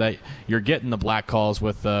make sure that you're getting the black calls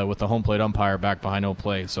with the home plate umpire back behind home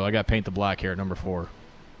plate. So I got paint the black here at number 4.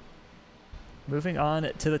 Moving on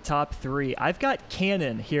to the top 3, I've got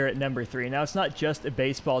cannon here at number 3. Now, it's not just a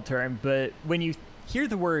baseball term, but when you hear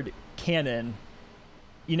the word cannon,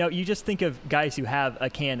 You just think of guys who have a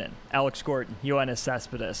cannon: Alex Gordon, Yoenis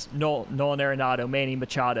Cespedes, Nolan Arenado, Manny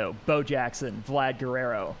Machado, Bo Jackson, Vlad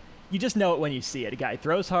Guerrero. You just know it when you see it. A guy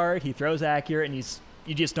throws hard, he throws accurate, and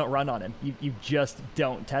you just don't run on him. You just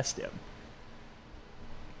don't test him.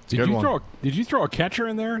 Did you throw a catcher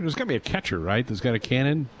in there? There's got to be a catcher, right? That's got a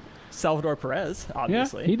cannon. Salvador Perez,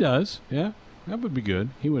 obviously. Yeah, he does. Yeah, that would be good.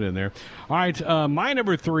 He went in there. All right, my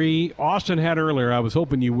number 3, Austin had earlier. I was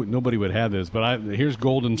hoping nobody would have this, but here's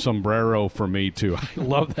golden sombrero for me, too. I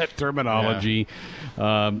love that terminology,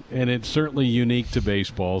 and it's certainly unique to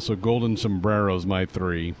baseball, so golden sombrero is my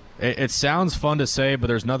 3. It sounds fun to say, but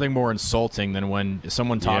there's nothing more insulting than when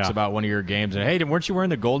someone talks about one of your games and, hey, weren't you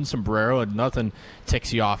wearing the golden sombrero? And nothing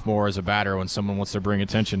ticks you off more as a batter when someone wants to bring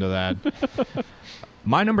attention to that.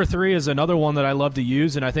 My number 3 is another one that I love to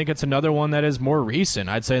use, and I think it's another one that is more recent.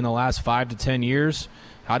 I'd say in the last 5 to 10 years.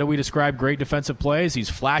 How do we describe great defensive plays? He's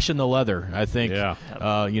flashing the leather, I think. Yeah.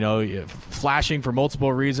 Flashing for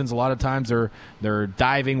multiple reasons. A lot of times they're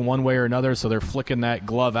diving one way or another, so they're flicking that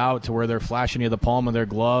glove out to where they're flashing you the palm of their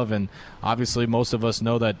glove. And obviously most of us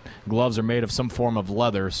know that gloves are made of some form of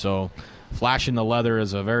leather, so flashing the leather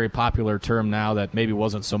is a very popular term now that maybe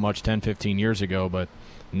wasn't so much 10, 15 years ago, but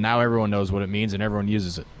now everyone knows what it means and everyone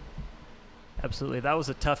uses it. Absolutely. That was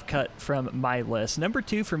a tough cut from my list. Number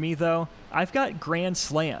 2 for me, though, I've got grand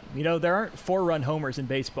slam. There aren't 4-run homers in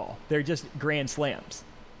baseball. They're just grand slams.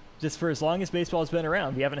 Just for as long as baseball has been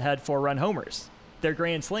around, we haven't had 4-run homers. They're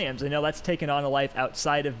grand slams. I know that's taken on a life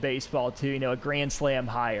outside of baseball, too. A grand slam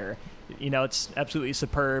higher. It's absolutely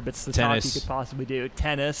superb. It's the top you could possibly do.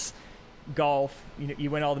 Tennis, golf,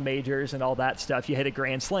 you win all the majors and all that stuff. You hit a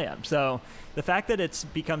grand slam. So the fact that it's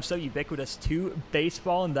become so ubiquitous to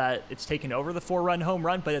baseball and that it's taken over the 4-run home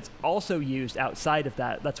run, but it's also used outside of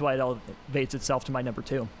that, that's why it elevates itself to my number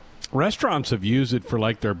 2. Restaurants have used it for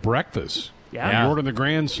like their breakfast. Yeah. You order the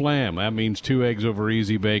grand slam. That means 2 eggs over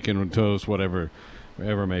easy, bacon and toast, whatever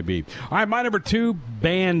it may be. All right, my number 2,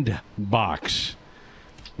 bandbox,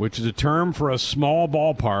 which is a term for a small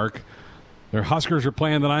ballpark. Their Huskers are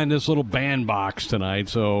playing tonight in this little bandbox tonight,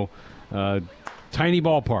 so tiny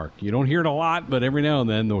ballpark. You don't hear it a lot, but every now and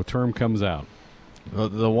then the term comes out.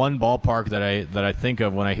 The one ballpark that I think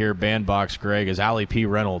of when I hear bandbox, Greg, is Allie P.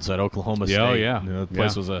 Reynolds at Oklahoma State. Oh, yeah. The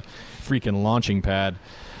place was a freaking launching pad.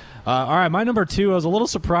 All right, my number 2, I was a little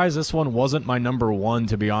surprised this one wasn't my number 1,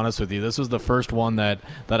 to be honest with you. This was the first one that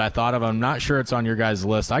I thought of. I'm not sure it's on your guys'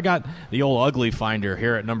 list. I got the old ugly finder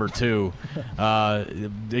here at number 2.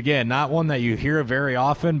 Again, not one that you hear very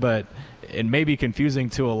often, but it may be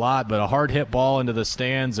confusing to a lot, but a hard hit ball into the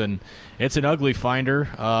stands, and it's an ugly finder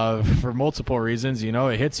for multiple reasons.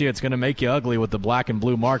 It hits you, it's going to make you ugly with the black and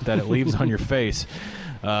blue mark that it leaves on your face.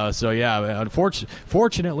 Fortunately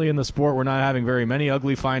in the sport, we're not having very many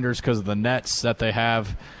ugly finders because of the nets that they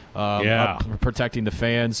have protecting the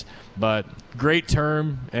fans. But great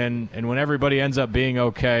term, and when everybody ends up being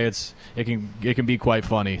okay, it can be quite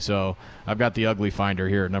funny. So I've got the ugly finder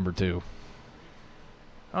here at number 2.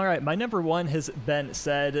 All right, my number 1 has been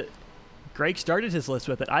said. Greg started his list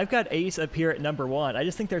with it. I've got ace up here at number 1. I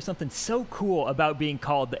just think there's something so cool about being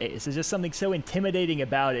called the ace. There's just something so intimidating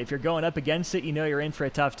about it. If you're going up against it, you're in for a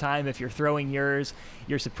tough time. If you're throwing yours,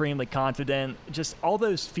 you're supremely confident. Just all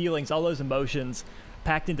those feelings, all those emotions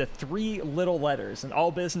packed into 3 little letters. An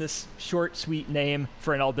all-business, short, sweet name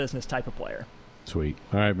for an all-business type of player. Sweet.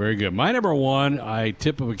 All right, very good. My number 1, I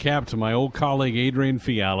tip of a cap to my old colleague Adrian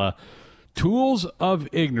Fiala. Tools of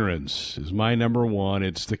Ignorance is my number 1.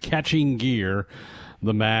 It's the catching gear,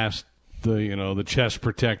 the mask, the chest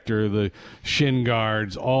protector, the shin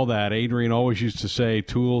guards, all that. Adrian always used to say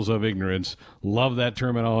tools of ignorance. Love that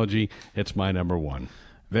terminology. It's my number 1.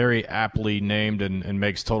 Very aptly named and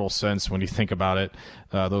makes total sense when you think about it.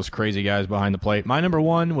 Those crazy guys behind the plate. My number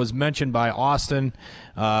 1 was mentioned by Austin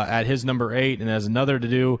at his number 8, and has another to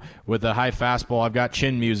do with the high fastball. I've got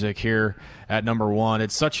chin music here at number 1.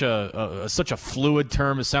 It's such a fluid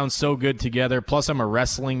term. It sounds so good together. Plus, I'm a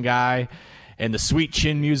wrestling guy, and the sweet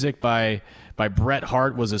chin music by Bret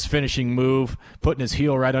Hart was his finishing move, putting his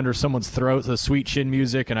heel right under someone's throat, the sweet chin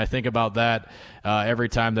music, and I think about that every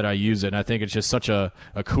time that I use it. And I think it's just such a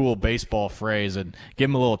cool baseball phrase. And give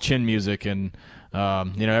him a little chin music, and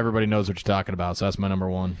everybody knows what you're talking about. So that's my number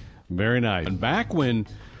 1. Very nice. And back when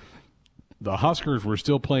the Huskers were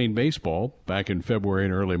still playing baseball, back in February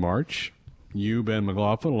and early March, you, Ben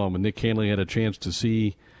McLaughlin, along with Nick Canley, had a chance to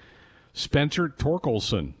see Spencer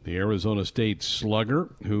Torkelson, the Arizona State slugger,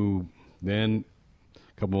 who then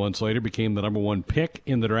a couple months later became the number 1 pick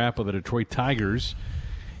in the draft of the Detroit Tigers.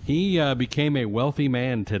 He became a wealthy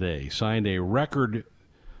man today, signed a record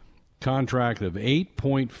contract of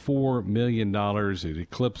 $8.4 million. It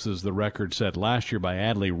eclipses the record set last year by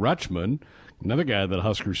Adley Rutschman, another guy that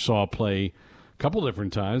Huskers saw play a couple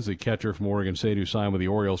different times, the catcher from Oregon State who signed with the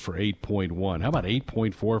Orioles for $8.1. How about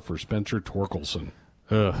 $8.4 for Spencer Torkelson?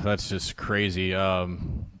 That's just crazy.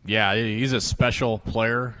 Yeah, he's a special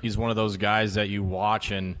player. He's one of those guys that you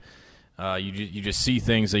watch and you just see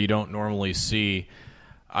things that you don't normally see.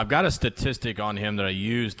 I've got a statistic on him that I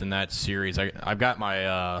used in that series. I've got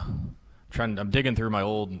my I'm digging through my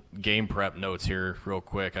old game prep notes here real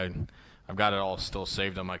quick. I've got it all still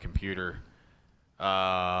saved on my computer.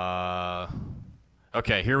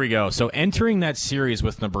 Okay, here we go. So entering that series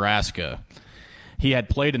with Nebraska, he had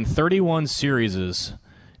played in 31 series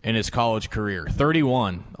in his college career.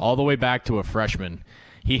 31, all the way back to a freshman.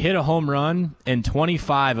 He hit a home run in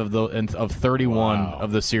 25 of 31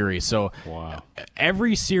 of the series. So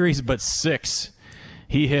every series but 6,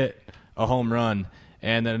 he hit a home run.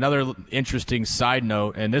 And then another interesting side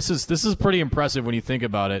note, and this is pretty impressive when you think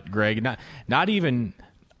about it, Greg. Not even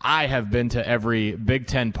I have been to every Big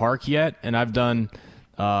Ten park yet, and I've done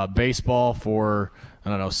baseball for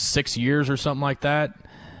 6 years or something like that.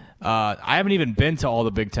 I haven't even been to all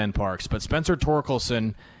the Big Ten parks, but Spencer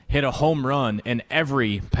Torkelson hit a home run in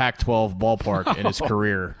every Pac-12 ballpark in his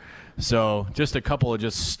career. So just a couple of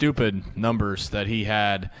just stupid numbers that he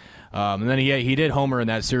had. And then he did homer in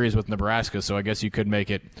that series with Nebraska, so I guess you could make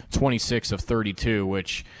it 26 of 32,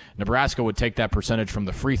 which Nebraska would take that percentage from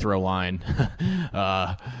the free throw line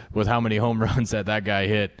with how many home runs that guy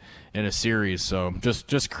hit in a series. So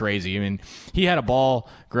just crazy. I mean, he had a ball,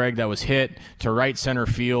 Greg, that was hit to right center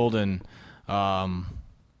field, and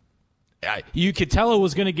you could tell it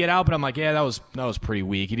was going to get out, but I'm like, yeah, that was pretty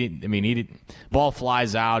weak. He didn't. Ball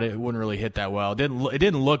flies out. It wouldn't really hit that well. It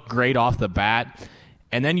didn't look great off the bat.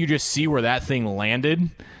 And then you just see where that thing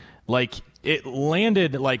landed. Like, it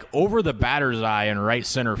landed, like, over the batter's eye in right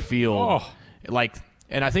center field.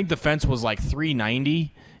 And I think the fence was, like,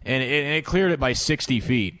 390, and it cleared it by 60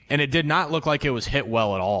 feet. And it did not look like it was hit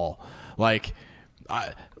well at all. Like,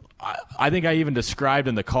 I think I even described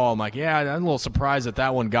in the call, I'm like, yeah, I'm a little surprised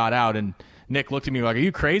that one got out. And Nick looked at me like, are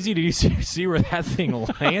you crazy? Did you see where that thing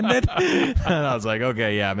landed? And I was like,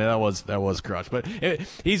 okay, yeah, man, that was crushed. But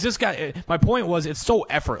he's just got – my point was it's so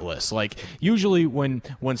effortless. Like, usually when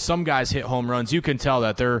some guys hit home runs, you can tell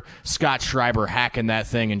that they're Scott Schreiber hacking that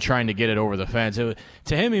thing and trying to get it over the fence. To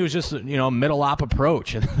him, he was just, a middle-op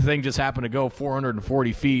approach, and the thing just happened to go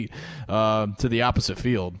 440 feet to the opposite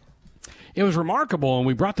field. It was remarkable, and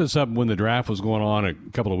we brought this up when the draft was going on a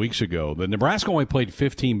couple of weeks ago, that Nebraska only played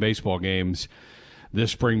 15 baseball games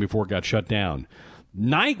this spring before it got shut down.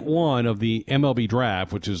 Night one of the MLB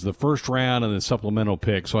draft, which is the first round and the supplemental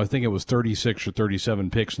pick, so I think it was 36 or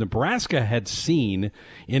 37 picks, Nebraska had seen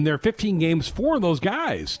in their 15 games 4 of those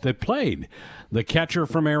guys that played. The catcher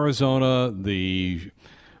from Arizona,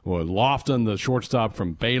 Lofton, the shortstop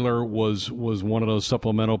from Baylor, was one of those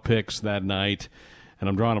supplemental picks that night. And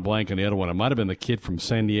I'm drawing a blank on the other one. It might have been the kid from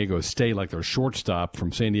San Diego State, like their shortstop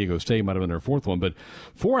from San Diego State might have been their 4th one. But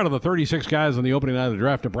 4 out of the 36 guys on the opening night of the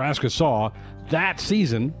draft, Nebraska saw that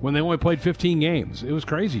season when they only played 15 games. It was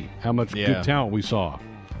crazy how much good talent we saw.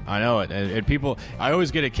 I know it. And people, I always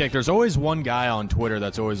get a kick. There's always one guy on Twitter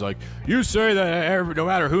that's always like, you say that no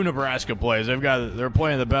matter who Nebraska plays, they're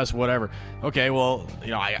playing the best, whatever. Okay, well,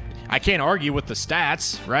 I can't argue with the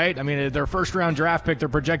stats, right? I mean, their first-round draft pick, their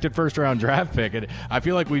projected first-round draft pick. And I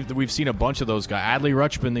feel like we've seen a bunch of those guys. Adley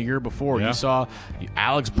Rutschman the year before. Yeah. You saw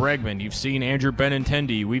Alex Bregman. You've seen Andrew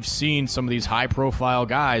Benintendi. We've seen some of these high-profile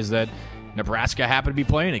guys that Nebraska happened to be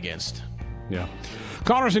playing against. Yeah.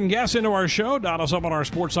 Callers and guests into our show. Dial us up on our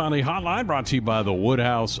Sports Only hotline, brought to you by the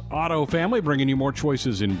Woodhouse Auto family, bringing you more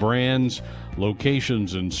choices in brands,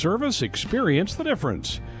 locations, and service. Experience the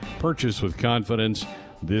difference. Purchase with confidence.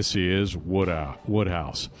 This is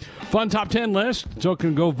Woodhouse. Fun top 10 list. So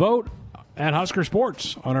can go vote at Husker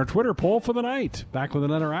Sports on our Twitter poll for the night. Back with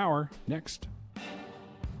another hour next.